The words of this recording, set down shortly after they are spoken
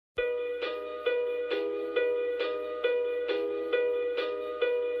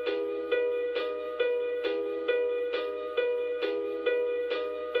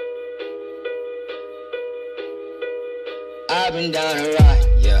I've been down a ride,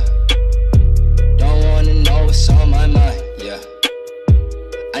 yeah. Don't wanna know what's on my mind, yeah.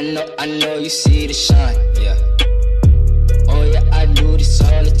 I know you see the shine, yeah. Oh yeah, I do this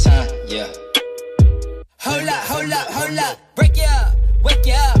all the time, yeah. Hold up, break you up, wake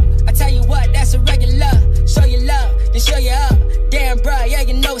you up. I tell you what, that's a regular. Show you love, then show you up. Damn, bruh, yeah,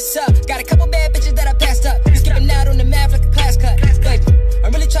 you know what's up. Got a couple bad bitches that I passed up. Skipping out on the math like a class cut. Baby,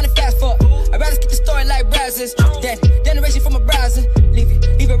 I'm really trying to fast forward. I'd rather skip the story like browsers. Then erase you from a browser. Leave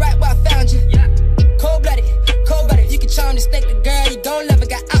it right where I found you. Cold-blooded. If you can charm the snake, the girl, you gon' love it.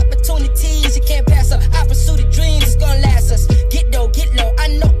 Got opportunities, you can't pass up. I pursue the dreams, it's gon' last us. Get low. I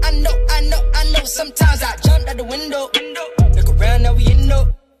know. Sometimes I jumped out the window. Look around, now we in no.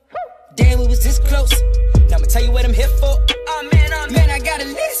 Damn, we was this close. Now I'ma tell you what I'm here for. Oh man, I got a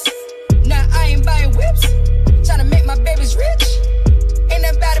list. Nah, I ain't buying whips. Tryna make my babies rich. Ain't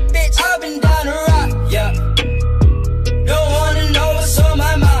that bad a bitch. I've been down the rock, yeah. Don't wanna know what's on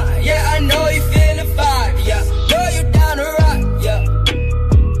my mind. Yeah, I know you feel the vibe, yeah. Know you down the rock, yeah.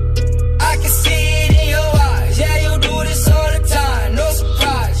 I can see it in your eyes. Yeah, you do this all the time, no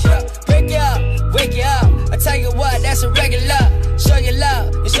surprise, yeah. Break you up, wake you up. I tell you what, that's a regular. Show you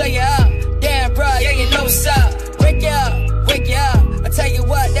love, and show you up. Damn, bro, yeah, you know what's up. Wake you up. I tell you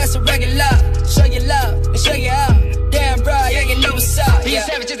what, that's a regular. Show you love, and show you up. Damn, bro, yeah, you know what's up. Being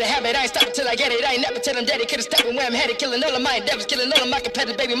savage is a habit, I ain't stopping till I get it. I ain't never tell them daddy, could've stopped where I'm headed. Killing all of my endeavors, killing all of my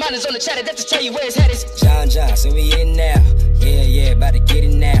competitors. Baby, mine is on the chatter, that just tell you where his head is. John Johnson, we in now. Yeah, about to get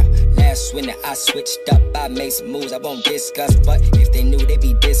it now. Last winter I switched up, I made some moves I won't discuss. But if they knew, they'd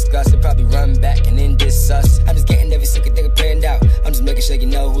be disgusted. Probably run back and then diss us. I'm just getting every single thing planned out. I'm just making sure you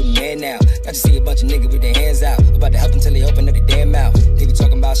know who the man now. Got to see a bunch of niggas with their hands out. About to help until they open up their damn mouth. Niggas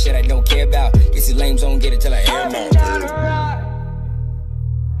talking about shit I don't care about. Guess these lames don't get it till I air them out.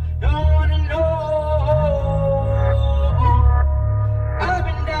 Don't wanna know. I've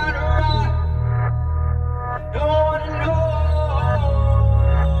been down the road. Don't wanna know.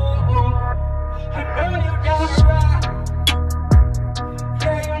 I know you down the road.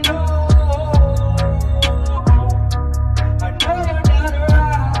 Yeah, you know. I know you down the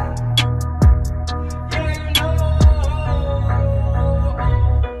road. Yeah, you know.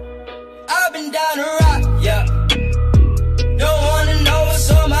 I've been down the road, yeah. Don't wanna know what's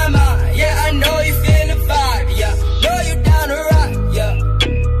on my mind. Yeah, I know you feel the vibe. Yeah, know you down the rock. Yeah,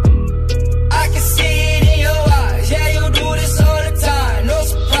 I can see it in your eyes. Yeah, you do this all the time, no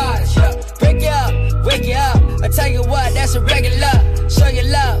surprise. Yeah, break you up, wake you up. I tell you what, that's a regular. Show you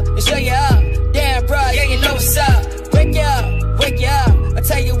love and show you up. Damn, bro, yeah, you know what's up. Wake you up. I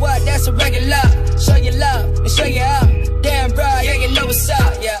tell you what, that's a regular. Show you love and show you up. Damn, bro, yeah, you know what's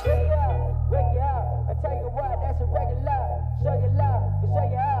up. Yeah. Wake you up. I tell you what, that's a regular. Show you love and show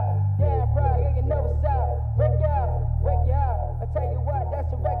you up. Damn, bro.